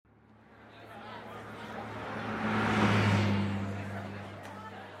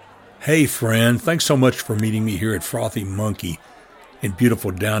Hey, friend. Thanks so much for meeting me here at Frothy Monkey in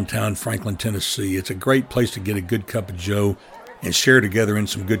beautiful downtown Franklin, Tennessee. It's a great place to get a good cup of joe and share together in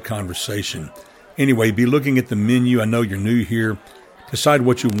some good conversation. Anyway, be looking at the menu. I know you're new here. Decide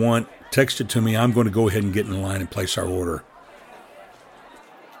what you want. Text it to me. I'm going to go ahead and get in line and place our order.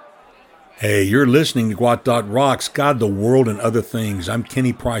 Hey, you're listening to Gwot Rocks, God, the World, and Other Things. I'm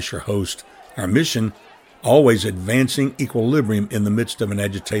Kenny Price, your host. Our mission, always advancing equilibrium in the midst of an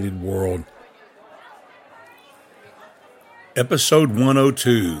agitated world. Episode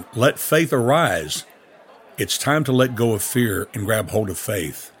 102, Let Faith Arise. It's time to let go of fear and grab hold of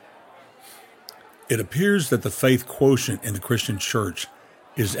faith. It appears that the faith quotient in the Christian church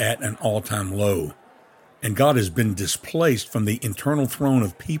is at an all-time low, and God has been displaced from the eternal throne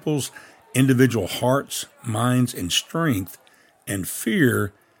of people's individual hearts, minds, and strength, and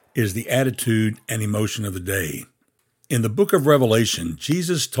fear is the attitude and emotion of the day. In the book of Revelation,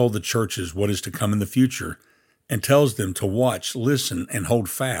 Jesus told the churches what is to come in the future and tells them to watch, listen, and hold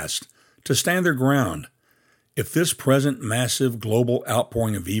fast, to stand their ground. If this present massive global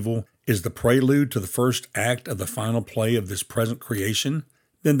outpouring of evil is the prelude to the first act of the final play of this present creation,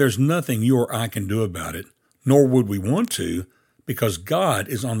 then there's nothing you or I can do about it, nor would we want to, because God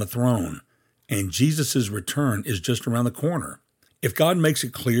is on the throne, and Jesus' return is just around the corner. If God makes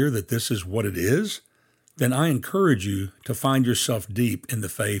it clear that this is what it is, then I encourage you to find yourself deep in the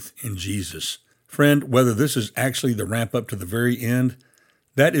faith in Jesus. Friend, whether this is actually the ramp up to the very end,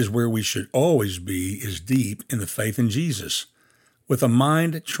 that is where we should always be, is deep in the faith in Jesus, with a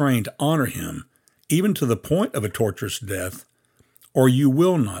mind trained to honor Him, even to the point of a torturous death, or you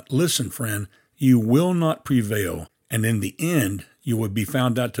will not, listen friend, you will not prevail, and in the end, you will be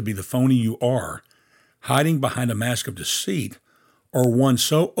found out to be the phony you are, hiding behind a mask of deceit, or one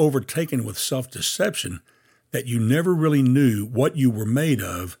so overtaken with self-deception that you never really knew what you were made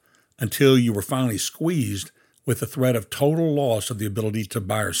of until you were finally squeezed with the threat of total loss of the ability to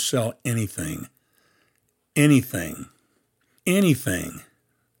buy or sell anything. Anything. Anything.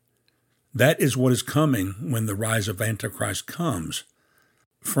 That is what is coming when the rise of Antichrist comes.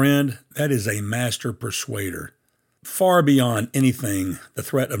 Friend, that is a master persuader. Far beyond anything the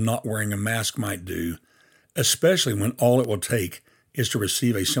threat of not wearing a mask might do, especially when all it will take is to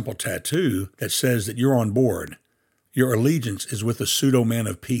receive a simple tattoo that says that you're on board. Your allegiance is with the pseudo-man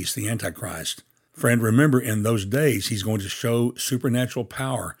of peace, the Antichrist. Friend, remember, in those days, he's going to show supernatural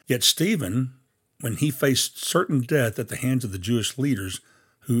power. Yet Stephen, when he faced certain death at the hands of the Jewish leaders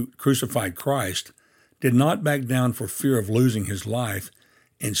who crucified Christ, did not back down for fear of losing his life.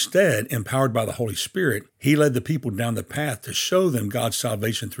 Instead, empowered by the Holy Spirit, he led the people down the path to show them God's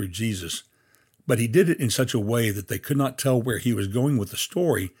salvation through Jesus. But he did it in such a way that they could not tell where he was going with the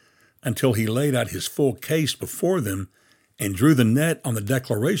story until he laid out his full case before them and drew the net on the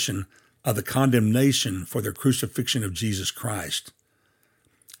declaration of the condemnation for their crucifixion of Jesus Christ.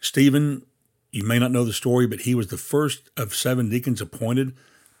 Stephen, you may not know the story, but he was the first of 7 deacons appointed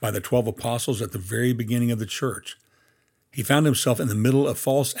by the 12 apostles at the very beginning of the church. He found himself in the middle of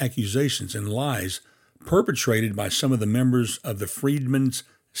false accusations and lies perpetrated by some of the members of the Freedmen's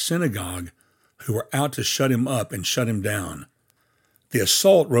Synagogue who were out to shut him up and shut him down. The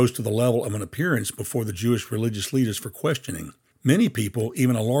assault rose to the level of an appearance before the Jewish religious leaders for questioning. Many people,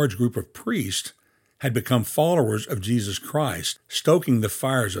 even a large group of priests, had become followers of Jesus Christ, stoking the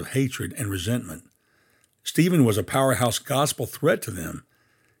fires of hatred and resentment. Stephen was a powerhouse gospel threat to them.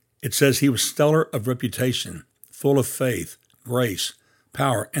 It says he was stellar of reputation, full of faith, grace,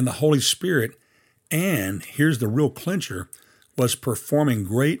 power, and the Holy Spirit, and, here's the real clincher, was performing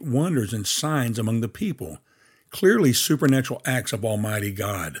great wonders and signs among the people, clearly supernatural acts of Almighty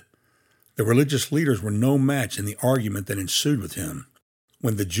God. The religious leaders were no match in the argument that ensued with him.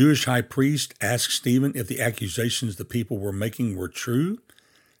 When the Jewish high priest asked Stephen if the accusations the people were making were true,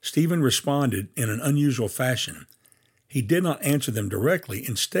 Stephen responded in an unusual fashion. He did not answer them directly.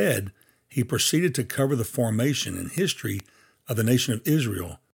 Instead, he proceeded to cover the formation and history of the nation of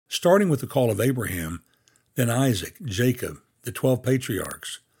Israel, starting with the call of Abraham, then Isaac, Jacob, the 12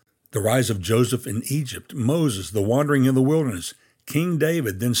 patriarchs, the rise of Joseph in Egypt, Moses, the wandering in the wilderness, King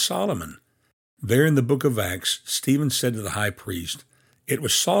David, then Solomon. There in the book of Acts, Stephen said to the high priest, "It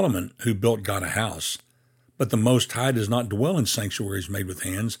was Solomon who built God a house, but the Most High does not dwell in sanctuaries made with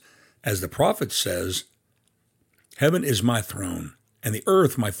hands, as the prophet says, 'Heaven is my throne, and the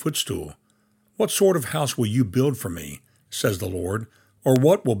earth my footstool. What sort of house will you build for me, says the Lord, or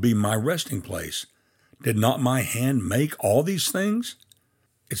what will be my resting place? Did not my hand make all these things?'"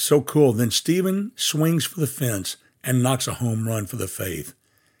 It's so cool. Then Stephen swings for the fence and knocks a home run for the faith.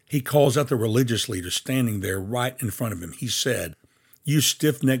 He calls out the religious leaders standing there right in front of him. He said, You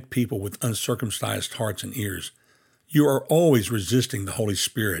stiff-necked people with uncircumcised hearts and ears, you are always resisting the Holy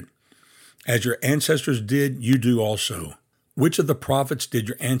Spirit. As your ancestors did, you do also. Which of the prophets did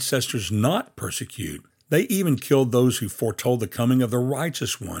your ancestors not persecute? They even killed those who foretold the coming of the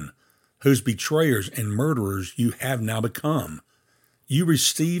righteous one, whose betrayers and murderers you have now become. You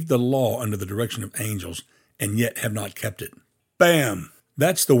received the law under the direction of angels, and yet have not kept it. Bam!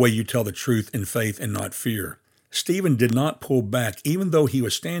 That's the way you tell the truth in faith and not fear. Stephen did not pull back, even though he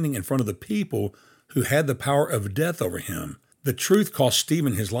was standing in front of the people who had the power of death over him. The truth cost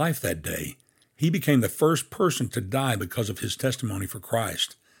Stephen his life that day. He became the first person to die because of his testimony for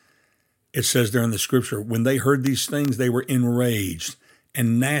Christ. It says there in the scripture, when they heard these things, they were enraged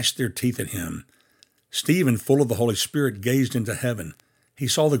and gnashed their teeth at him. Stephen, full of the Holy Spirit, gazed into heaven. He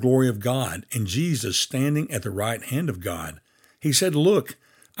saw the glory of God and Jesus standing at the right hand of God. He said, "Look,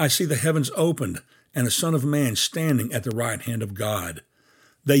 I see the heavens opened and the Son of Man standing at the right hand of God."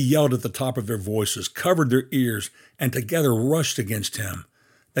 They yelled at the top of their voices, covered their ears, and together rushed against him.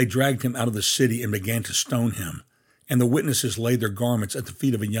 They dragged him out of the city and began to stone him. And the witnesses laid their garments at the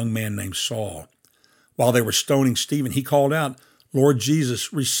feet of a young man named Saul. While they were stoning Stephen, he called out, "Lord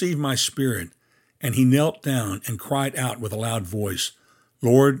Jesus, receive my spirit." And he knelt down and cried out with a loud voice,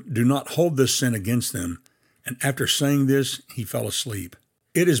 "Lord, do not hold this sin against them." And after saying this, he fell asleep.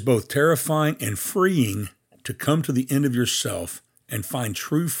 It is both terrifying and freeing to come to the end of yourself and find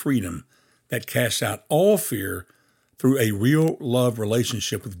true freedom that casts out all fear through a real love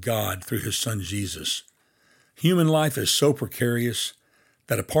relationship with God through his Son Jesus. Human life is so precarious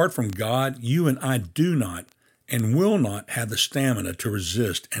that apart from God, you and I do not and will not have the stamina to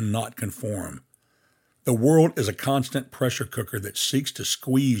resist and not conform. The world is a constant pressure cooker that seeks to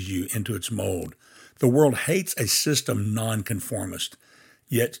squeeze you into its mold. The world hates a system nonconformist.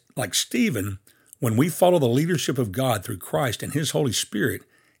 Yet, like Stephen, when we follow the leadership of God through Christ and his Holy Spirit,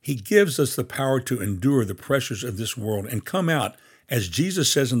 he gives us the power to endure the pressures of this world and come out, as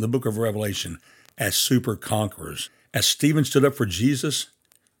Jesus says in the book of Revelation, as super conquerors. As Stephen stood up for Jesus,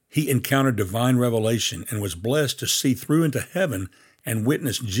 he encountered divine revelation and was blessed to see through into heaven and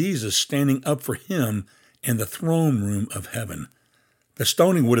witness Jesus standing up for him in the throne room of heaven. The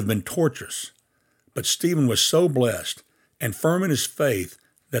stoning would have been torturous, but Stephen was so blessed and firm in his faith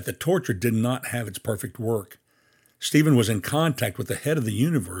that the torture did not have its perfect work. Stephen was in contact with the head of the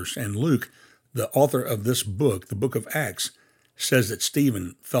universe, and Luke, the author of this book, the book of Acts, says that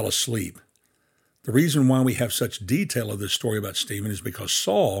Stephen fell asleep. The reason why we have such detail of this story about Stephen is because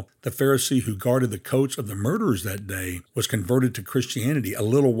Saul, the Pharisee who guarded the coats of the murderers that day, was converted to Christianity a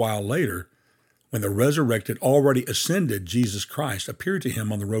little while later when the resurrected, already ascended Jesus Christ appeared to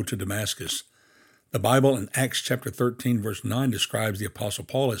him on the road to Damascus. The Bible in Acts chapter 13, verse 9 describes the Apostle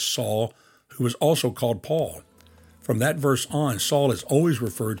Paul as Saul, who was also called Paul. From that verse on, Saul is always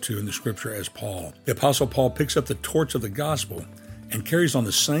referred to in the scripture as Paul. The Apostle Paul picks up the torch of the gospel and carries on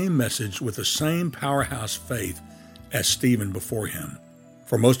the same message with the same powerhouse faith as Stephen before him.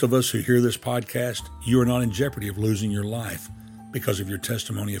 For most of us who hear this podcast, you are not in jeopardy of losing your life because of your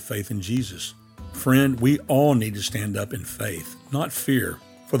testimony of faith in Jesus. Friend, we all need to stand up in faith, not fear,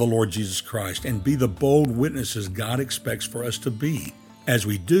 for the Lord Jesus Christ and be the bold witnesses God expects for us to be. As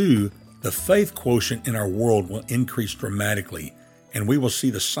we do, the faith quotient in our world will increase dramatically, and we will see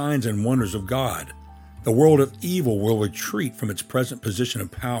the signs and wonders of God. The world of evil will retreat from its present position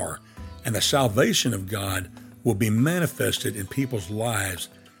of power, and the salvation of God will be manifested in people's lives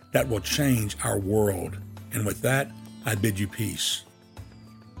that will change our world. And with that, I bid you peace.